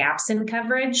highlight any gaps in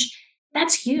coverage.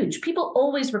 That's huge. People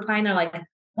always reply and they're like,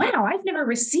 wow, I've never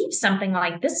received something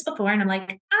like this before. And I'm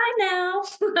like, I know.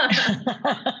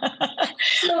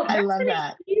 So I love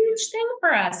that. A huge thing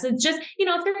for us. It's just,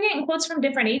 if they're getting quotes from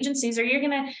different agencies, are you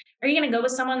gonna go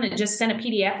with someone that just sent a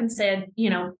PDF and said,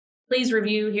 please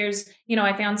review, here's,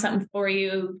 I found something for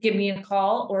you, give me a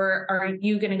call? Or are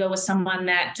you going to go with someone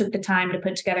that took the time to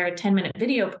put together a 10-minute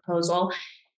video proposal?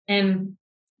 And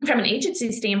from an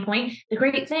agency standpoint, the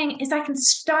great thing is I can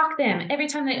stalk them. Every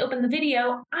time they open the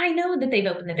video, I know that they've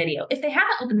opened the video. If they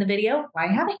haven't opened the video, why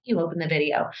haven't you opened the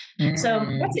video? So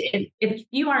that's it. If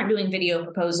you aren't doing video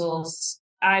proposals,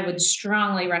 I would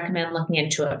strongly recommend looking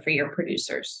into it for your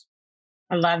producers.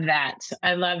 I love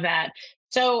that.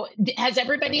 So has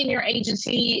everybody in your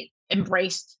agency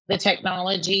embraced the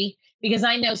technology? Because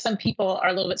I know some people are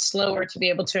a little bit slower to be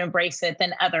able to embrace it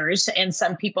than others. And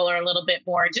some people are a little bit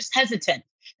more just hesitant.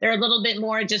 They're a little bit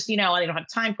more just, they don't have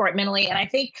time for it mentally. And I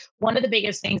think one of the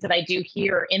biggest things that I do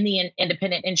here in the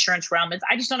independent insurance realm is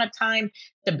I just don't have time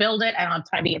to build it. I don't have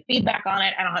time to get feedback on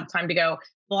it. I don't have time to go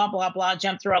blah, blah, blah,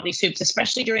 jump through all these hoops,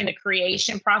 especially during the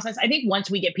creation process. I think once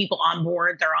we get people on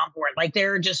board, they're on board. Like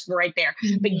they're just right there.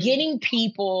 Mm-hmm. But getting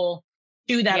people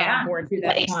to that on board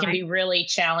place can be really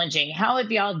challenging. How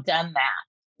have y'all done that?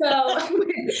 So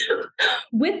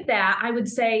with that, I would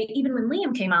say even when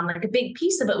Liam came on, like a big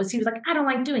piece of it was he was like, I don't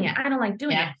like doing it. I don't like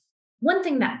doing it. One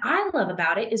thing that I love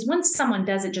about it is once someone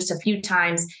does it just a few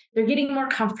times, they're getting more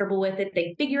comfortable with it.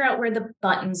 They figure out where the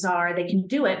buttons are. They can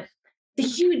do it. The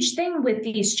huge thing with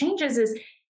these changes is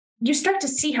you start to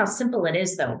see how simple it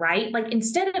is though, right? Like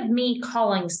instead of me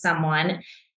calling someone,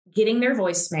 getting their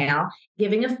voicemail,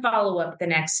 giving a follow-up the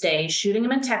next day, shooting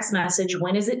them a text message,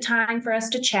 when is it time for us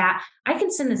to chat? I can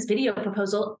send this video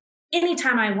proposal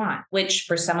anytime I want, which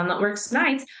for someone that works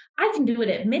nights, I can do it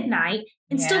at midnight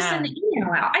and still send the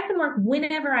email out. I can work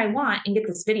whenever I want and get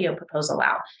this video proposal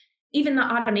out. Even the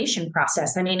automation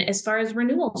process. I mean, as far as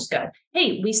renewals go,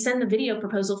 hey, we send the video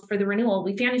proposal for the renewal.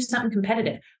 We found you something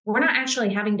competitive. We're not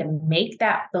actually having to make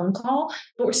that phone call,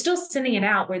 but we're still sending it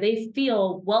out where they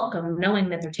feel welcome knowing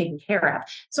that they're taken care of.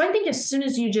 So I think as soon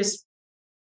as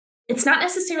it's not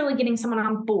necessarily getting someone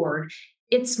on board.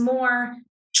 It's more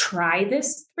try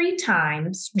this 3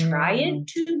 times, try it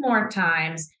 2 more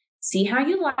times, see how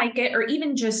you like it, or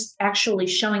even just actually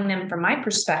showing them from my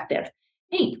perspective.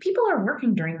 Hey, people are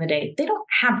working during the day. They don't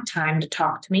have time to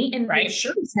talk to me. And they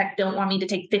sure as heck don't want me to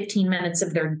take 15 minutes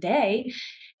of their day.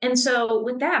 And so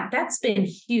with that, that's been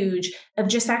huge of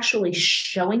just actually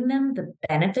showing them the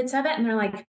benefits of it. And they're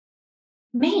like,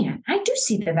 man, I do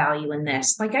see the value in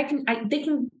this. Like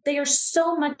they are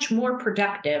so much more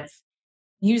productive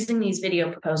using these video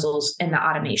proposals and the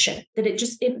automation that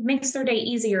it makes their day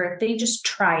easier if they just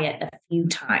try it a few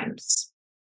times.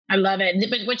 I love it.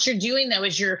 But what you're doing though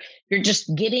is you're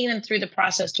just getting them through the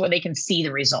process to where they can see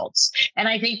the results. And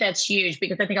I think that's huge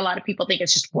because I think a lot of people think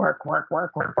it's just work.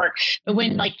 But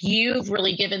when like you've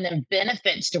really given them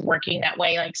benefits to working that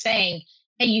way, like saying,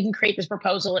 hey, you can create this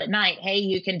proposal at night. Hey,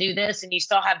 you can do this, and you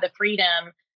still have the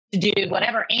freedom to do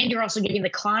whatever. And you're also giving the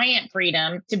client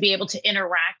freedom to be able to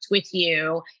interact with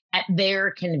you at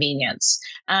their convenience.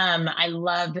 I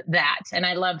love that. And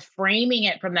I love framing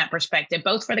it from that perspective,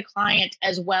 both for the client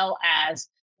as well as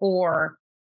for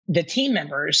the team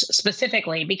members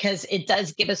specifically, because it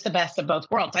does give us the best of both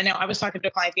worlds. I know I was talking to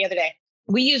a client the other day.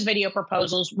 We use video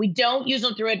proposals. We don't use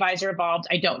them through Advisor Evolved.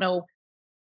 I don't know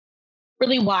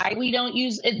really why we don't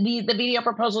use the video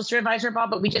proposals through Advisor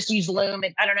Evolved, but we just use Loom.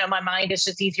 And I don't know, my mind is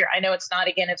just easier. I know it's not,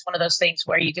 again, it's one of those things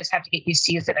where you just have to get used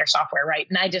to using their software, right?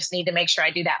 And I just need to make sure I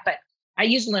do that. But I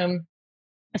use Loom.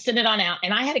 I send it on out.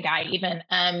 And I had a guy even,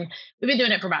 we've been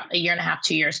doing it for about 1.5 years,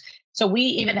 2 years. So we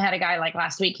even had a guy like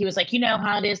last week, he was like, you know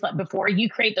how it is, like before you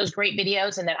create those great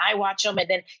videos and then I watch them. And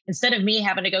then instead of me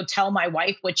having to go tell my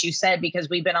wife what you said, because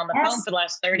we've been on the phone for the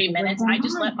last 30 minutes, I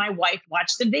just let my wife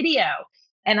watch the video.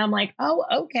 And I'm like, oh,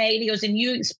 okay. And he goes, and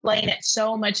you explain it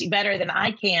so much better than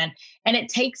I can. And it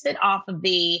takes it off of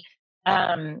the,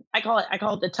 I call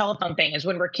it the telephone thing, is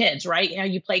when we're kids, right? You know,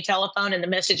 you play telephone and the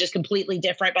message is completely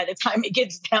different by the time it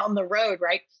gets down the road,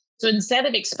 right? So instead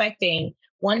of expecting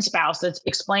one spouse to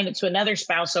explain it to another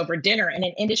spouse over dinner in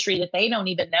an industry that they don't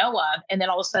even know of, and then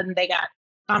all of a sudden they got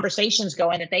conversations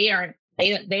going that they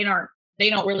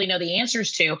don't really know the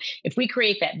answers to. If we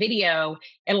create that video,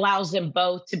 it allows them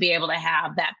both to be able to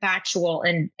have that factual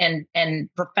and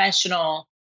professional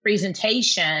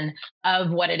presentation of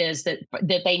what it is that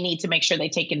they need to make sure they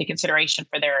take into consideration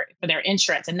for their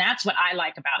insurance. And that's what I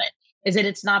like about it, is that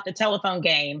it's not the telephone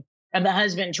game of the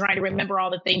husband trying to remember all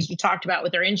the things you talked about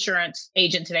with their insurance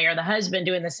agent today, or the husband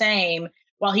doing the same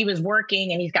while he was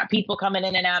working and he's got people coming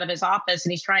in and out of his office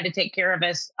and he's trying to take care of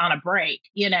us on a break.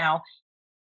 You know,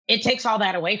 it takes all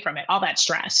that away from it, all that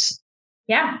stress.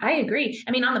 Yeah, I agree.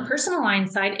 I mean, on the personal line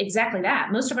side, exactly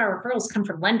that. Most of our referrals come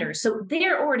from lenders. So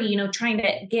they're already, trying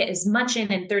to get as much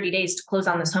in 30 days to close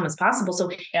on this home as possible. So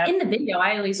in the video,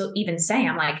 I always even say,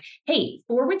 I'm like, hey,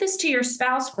 forward this to your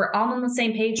spouse. We're all on the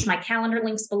same page. My calendar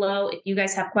link's below. If you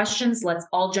guys have questions, let's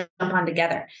all jump on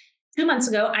together. 2 months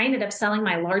ago, I ended up selling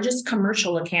my largest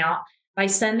commercial account by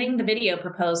sending the video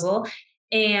proposal.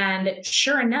 And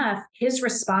sure enough, his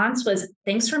response was,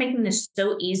 thanks for making this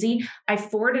so easy. I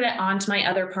forwarded it on to my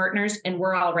other partners and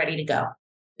we're all ready to go.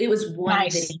 It was one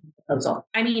video proposal.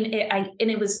 I mean,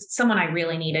 it was someone I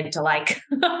really needed to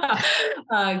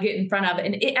get in front of.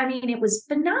 And it was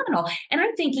phenomenal. And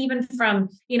I think even from,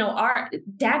 our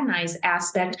dad and I's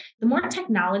aspect, the more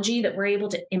technology that we're able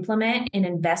to implement and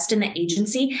invest in the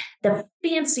agency, the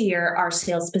fancier our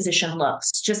sales position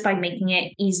looks, just by making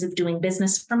it ease of doing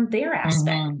business from their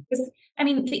aspect.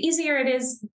 Mm-hmm. The easier it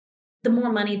is, the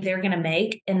more money they're going to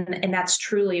make. And that's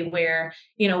truly where,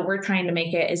 we're trying to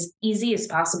make it as easy as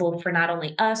possible for not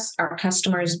only us, our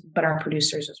customers, but our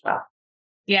producers as well.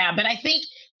 Yeah. But I think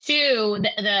too,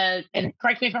 and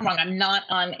correct me if I'm wrong, I'm not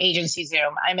on Agency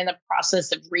Zoom. I'm in the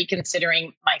process of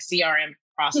reconsidering my CRM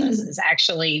processes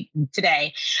actually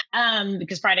today,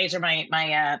 because Fridays are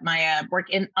my work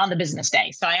on the business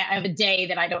day. So I have a day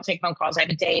that I don't take phone calls. I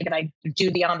have a day that I do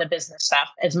the on the business stuff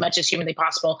as much as humanly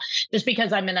possible. Just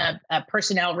because I'm in a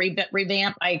personnel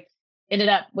revamp, I ended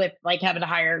up with having to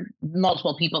hire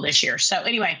multiple people this year. So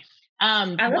anyway, I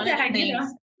love that idea.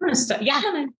 I'm going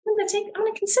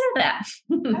to consider that.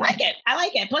 I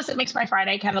like it. Plus it makes my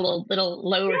Friday kind of a little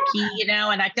lower key,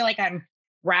 and I feel like I'm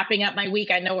wrapping up my week.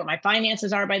 I know where my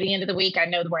finances are by the end of the week. I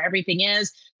know where everything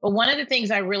is. But one of the things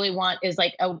I really want is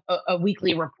a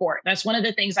weekly report. That's one of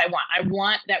the things I want. I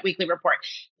want that weekly report.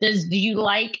 Do you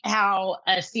like how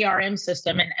a CRM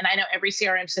system, and I know every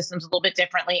CRM system is a little bit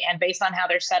differently, and based on how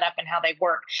they're set up and how they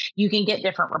work, you can get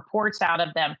different reports out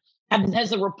of them. Has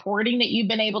the reporting that you've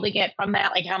been able to get from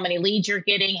that, like how many leads you're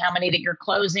getting, how many that you're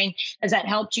closing, has that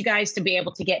helped you guys to be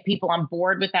able to get people on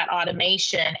board with that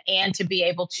automation and to be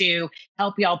able to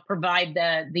help y'all provide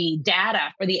the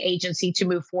data for the agency to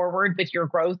move forward with your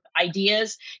growth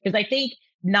ideas? Because I think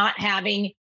not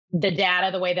having the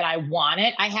data the way that I want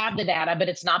it, I have the data, but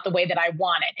it's not the way that I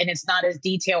want it. And it's not as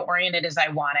detail oriented as I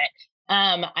want it.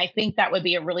 I think that would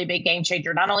be a really big game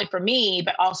changer, not only for me,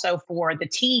 but also for the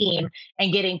team,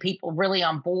 and getting people really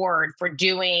on board for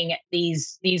doing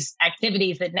these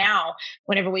activities that now,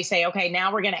 whenever we say, okay,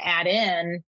 now we're going to add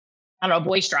in,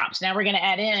 voice drops. Now we're going to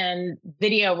add in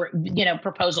video,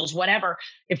 proposals, whatever.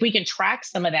 If we can track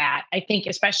some of that, I think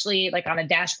especially on a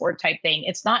dashboard type thing,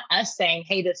 it's not us saying,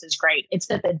 hey, this is great. It's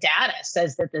that the data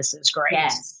says that this is great.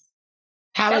 Yes.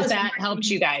 How has that helped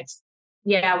you guys?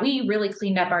 Yeah, we really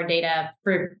cleaned up our data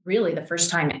for really the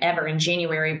first time ever in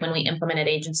January when we implemented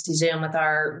Agency Zoom with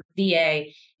our VA.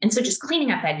 And so just cleaning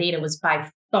up that data was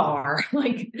by far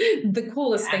like the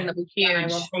coolest thing that we've done, I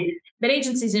will say. But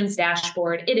Agency Zoom's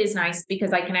dashboard, it is nice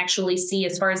because I can actually see,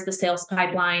 as far as the sales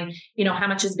pipeline, how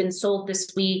much has been sold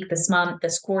this week, this month,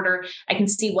 this quarter. I can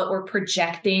see what we're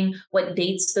projecting, what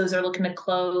dates those are looking to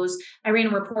close. I ran a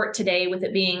report today with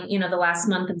it being, the last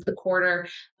month of the quarter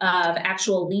of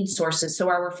actual lead sources. So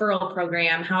our referral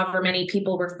program, however many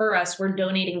people refer us, we're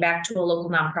donating back to a local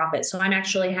nonprofit. So I'm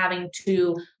actually having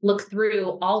to look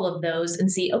through all of those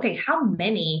and see, okay, how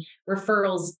many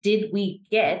referrals did we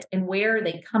get and where are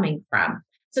they coming from?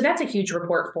 So that's a huge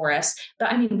report for us.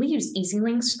 But we use Easy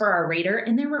Links for our rater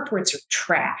and their reports are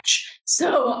trash.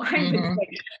 So I would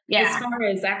say, as far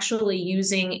as actually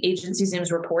using Agency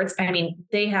Zoom's reports,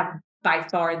 they have by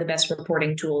far the best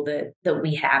reporting tool that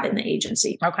we have in the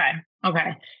agency. Okay.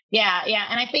 Yeah.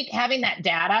 And I think having that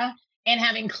data and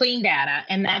having clean data,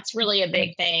 and that's really a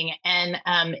big thing, and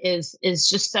is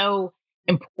just so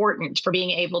important for being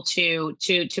able to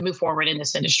move forward in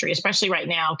this industry, especially right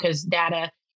now, because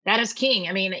data is king.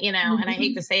 And I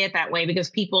hate to say it that way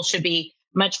because people should be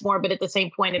much more, but at the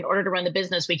same point, in order to run the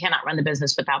business, we cannot run the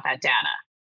business without that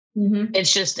data.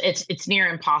 It's just, it's near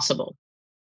impossible.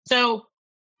 So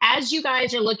as you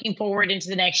guys are looking forward into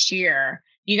the next year,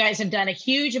 you guys have done a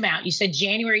huge amount. You said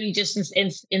January, you just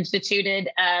instituted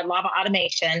Lava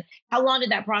automation. How long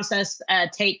did that process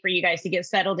take for you guys to get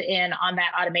settled in on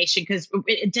that automation? Because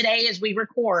today, as we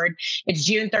record, it's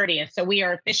June 30th. So we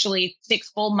are officially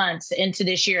 6 full months into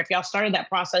this year. If y'all started that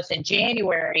process in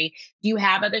January, do you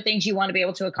have other things you want to be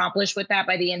able to accomplish with that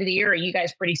by the end of the year? Or are you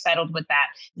guys pretty settled with that?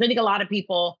 Because I think a lot of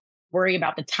people worry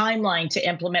about the timeline to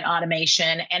implement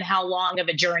automation and how long of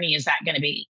a journey is that going to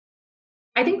be?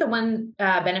 I think the one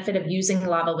benefit of using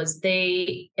Lava was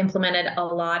they implemented a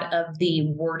lot of the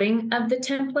wording of the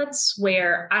templates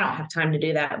where I don't have time to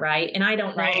do that, right? And I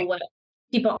don't know what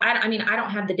people, I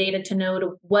don't have the data to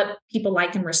know what people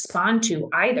like and respond to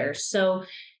either. So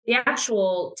the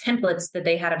actual templates that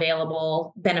they had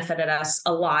available benefited us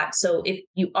a lot. So if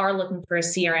you are looking for a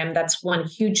CRM, that's one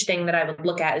huge thing that I would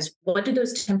look at is what do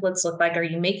those templates look like? Are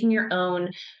you making your own?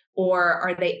 Or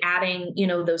are they adding,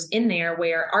 those in there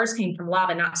where ours came from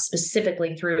Lava, not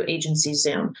specifically through Agency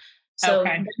Zoom? So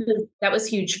that was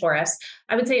huge for us.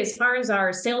 I would say as far as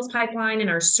our sales pipeline and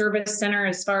our service center,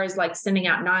 as far as like sending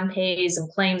out non-pays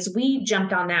and claims, we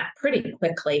jumped on that pretty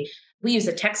quickly. We use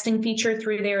a texting feature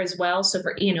through there as well. So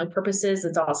for, purposes,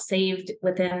 it's all saved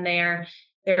within their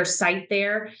site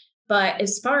there. But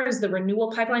as far as the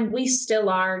renewal pipeline, we still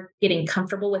are getting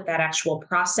comfortable with that actual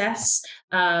process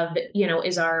of,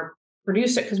 is our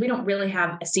producer, because we don't really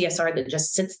have a CSR that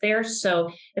just sits there.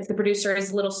 So if the producer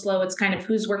is a little slow, it's kind of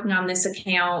who's working on this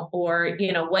account or,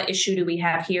 what issue do we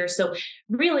have here? So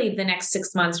really the next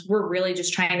 6 months, we're really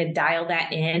just trying to dial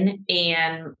that in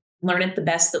and learn it the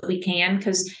best that we can.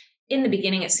 Because in the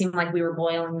beginning, it seemed like we were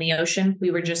boiling the ocean.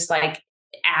 We were just like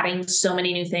adding so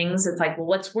many new things. It's like, well,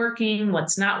 what's working,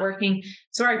 what's not working.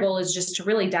 So our goal is just to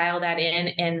really dial that in.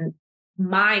 And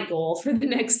my goal for the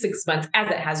next 6 months, as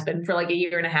it has been for like a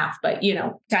year and a half, but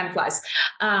time flies,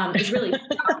 is really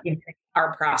documenting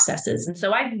our processes. And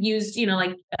so I've used,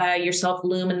 yourself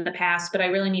Loom in the past, but I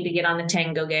really need to get on the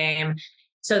Tango game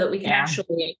so that we can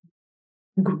actually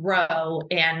grow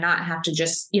and not have to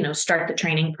just, start the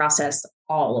training process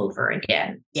all over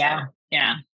again. Yeah.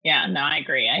 No, I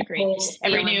agree.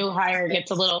 Every new hire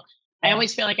gets a little, I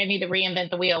always feel like I need to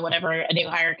reinvent the wheel whenever a new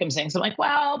hire comes in. So I'm like,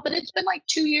 well, but it's been like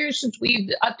 2 years since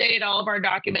we've updated all of our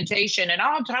documentation and I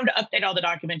don't have time to update all the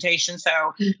documentation. So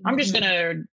I'm just going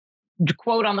to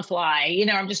quote on the fly,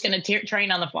 I'm just going to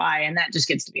train on the fly. And that just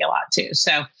gets to be a lot too.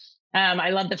 So I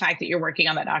love the fact that you're working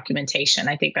on that documentation.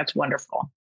 I think that's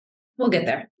wonderful. We'll get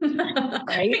there.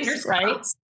 Right? Fingers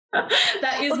crossed.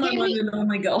 That is my one and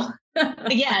only goal.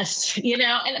 Yes,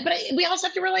 but we also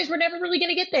have to realize we're never really going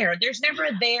to get there. There's never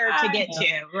a there to get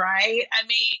to, right?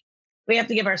 We have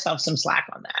to give ourselves some slack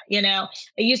on that.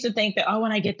 I used to think that,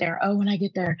 when I get there.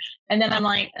 And then I'm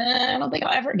like, I don't think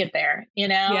I'll ever get there.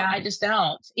 I just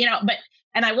don't,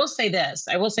 and I will say this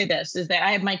is that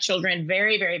I have my children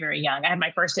very, very, very young. I had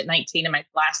my first at 19 and my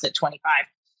last at 25.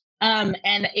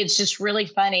 And it's just really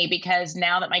funny because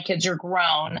now that my kids are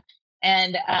grown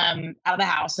and out of the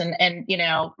house and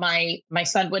my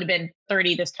son would have been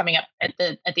 30 this coming up at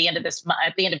the end of this month,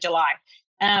 at the end of July.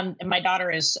 And my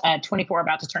daughter is 24,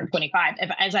 about to turn 25.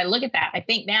 As I look at that, I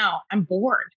think now I'm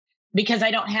bored because I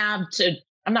don't have to,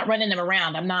 I'm not running them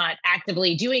around. I'm not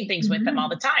actively doing things with them all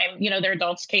the time. They're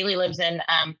adults. Kaylee lives in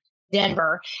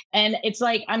Denver. And it's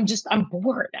like, I'm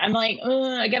bored. I'm like,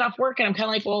 I get off work and I'm kind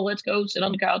of like, well, let's go sit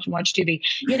on the couch and watch TV,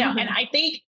 and I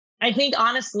think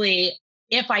honestly,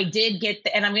 if I did get,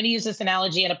 and I'm going to use this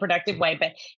analogy in a productive way,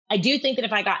 but I do think that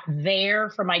if I got there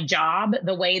for my job,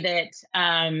 the way that,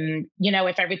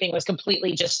 if everything was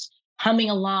completely just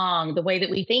humming along the way that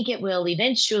we think it will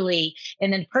eventually,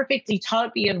 in a perfect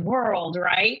utopian world,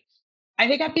 right? I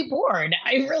think I'd be bored.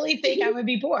 I really think I would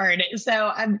be bored.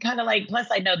 So I'm kind of like, plus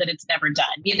I know that it's never done.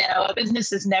 A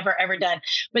business is never, ever done.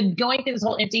 But going through this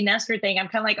whole empty nester thing, I'm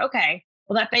kind of like, okay,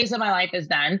 well, that phase of my life is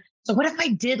done. So what if I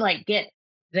did like get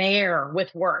there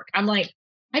with work? I'm like,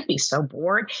 I'd be so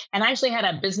bored. And I actually had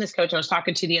a business coach I was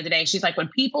talking to the other day. She's like, when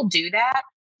people do that,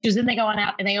 because then they go on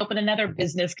out and they open another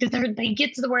business because they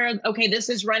get to the where, okay, this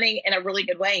is running in a really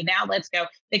good way. Now let's go.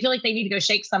 They feel like they need to go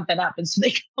shake something up. And so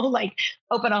they go like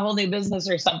open a whole new business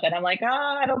or something. I'm like,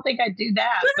 I don't think I'd do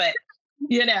that. But,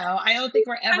 I don't think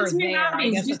we're ever there.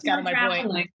 I guess that's kind of my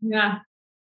point. Yeah.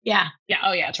 Yeah.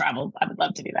 Oh, yeah. Travel. I would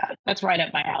love to do that. That's right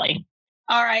up my alley.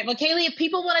 All right. Well, Kaylee, if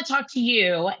people want to talk to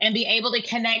you and be able to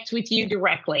connect with you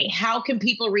directly, how can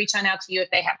people reach on out to you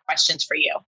if they have questions for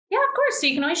you? Yeah, of course. So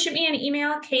you can always shoot me an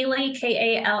email, Kaylee,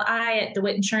 Kali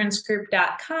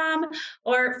 @DeWittInsuranceGroup.com,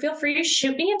 or feel free to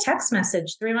shoot me a text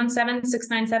message,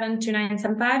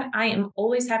 317-697-2975. I am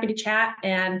always happy to chat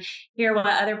and hear what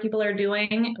other people are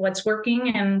doing, what's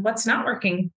working and what's not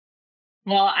working.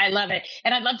 Well, I love it.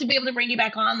 And I'd love to be able to bring you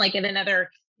back on like in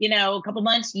another a couple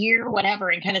months, year, whatever,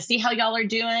 and kind of see how y'all are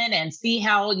doing and see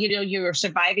how, you're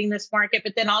surviving this market,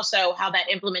 but then also how that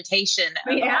implementation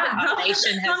of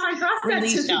automation has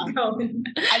released y'all.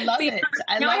 I love it.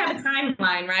 I have a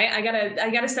timeline, right? I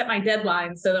gotta set my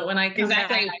deadline so that when I come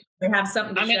back, I have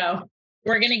something to show.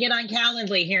 We're going to get on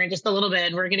Calendly here in just a little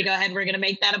bit. We're going to go ahead. We're going to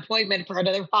make that appointment for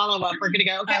another follow-up. We're going to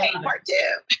go, okay, part 2.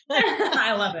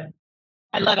 I love it.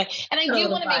 I love it. And I do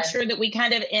want to make sure that we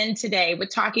kind of end today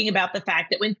with talking about the fact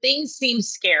that when things seem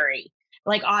scary,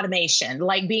 like automation,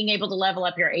 like being able to level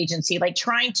up your agency, like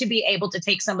trying to be able to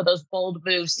take some of those bold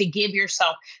moves to give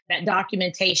yourself that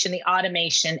documentation, the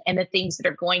automation, and the things that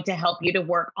are going to help you to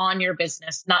work on your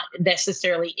business, not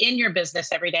necessarily in your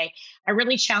business every day. I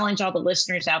really challenge all the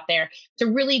listeners out there to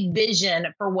really vision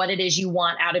for what it is you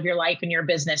want out of your life and your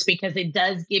business, because it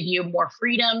does give you more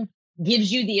freedom,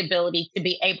 gives you the ability to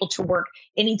be able to work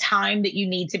any time that you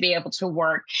need to be able to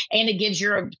work. And it gives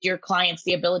your clients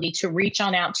the ability to reach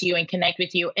on out to you and connect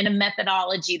with you in a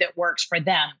methodology that works for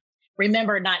them.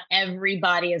 Remember, not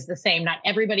everybody is the same. Not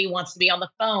everybody wants to be on the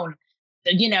phone,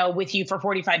 with you for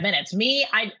 45 minutes. Me,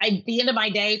 at the end of my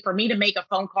day, for me to make a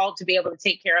phone call to be able to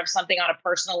take care of something on a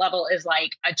personal level is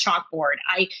like a chalkboard.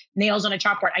 Nails on a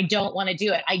chalkboard. I don't want to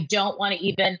do it. I don't want to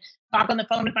even talk on the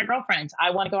phone with my girlfriends.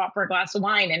 I want to go out for a glass of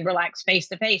wine and relax face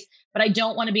to face, but I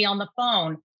don't want to be on the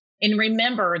phone. And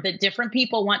remember that different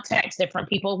people want text, different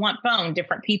people want phone,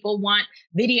 different people want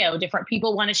video, different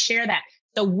people want to share that.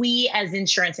 So we as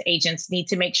insurance agents need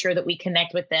to make sure that we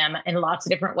connect with them in lots of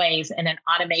different ways. And an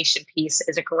automation piece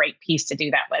is a great piece to do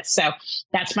that with. So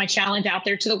that's my challenge out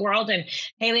there to the world. And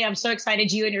Haley, I'm so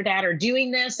excited you and your dad are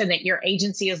doing this and that your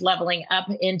agency is leveling up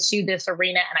into this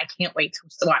arena. And I can't wait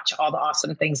to watch all the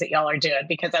awesome things that y'all are doing,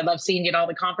 because I love seeing you at all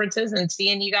the conferences and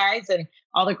seeing you guys and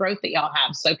all the growth that y'all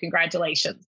have. So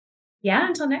congratulations. Yeah,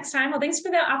 until next time. Well, thanks for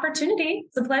the opportunity.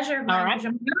 It's a pleasure. All right.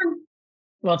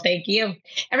 Well, thank you.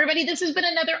 Everybody, this has been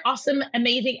another awesome,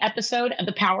 amazing episode of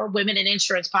the Power Women in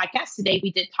Insurance podcast. Today,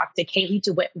 we did talk to Kaylee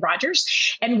DeWitt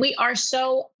Rodgers, and we are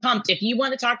so pumped. If you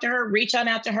want to talk to her, reach on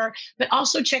out to her, but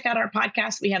also check out our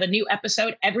podcast. We have a new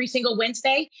episode every single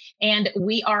Wednesday, and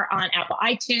we are on Apple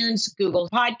iTunes, Google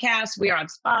Podcasts. We are on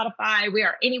Spotify. We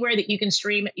are anywhere that you can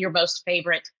stream your most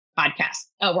favorite podcast.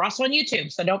 Oh, we're also on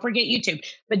YouTube, so don't forget YouTube.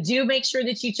 But do make sure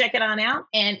that you check it on out.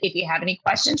 And if you have any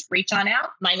questions, reach on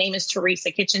out. My name is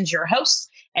Teresa Kitchens, your host,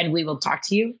 and we will talk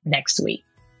to you next week.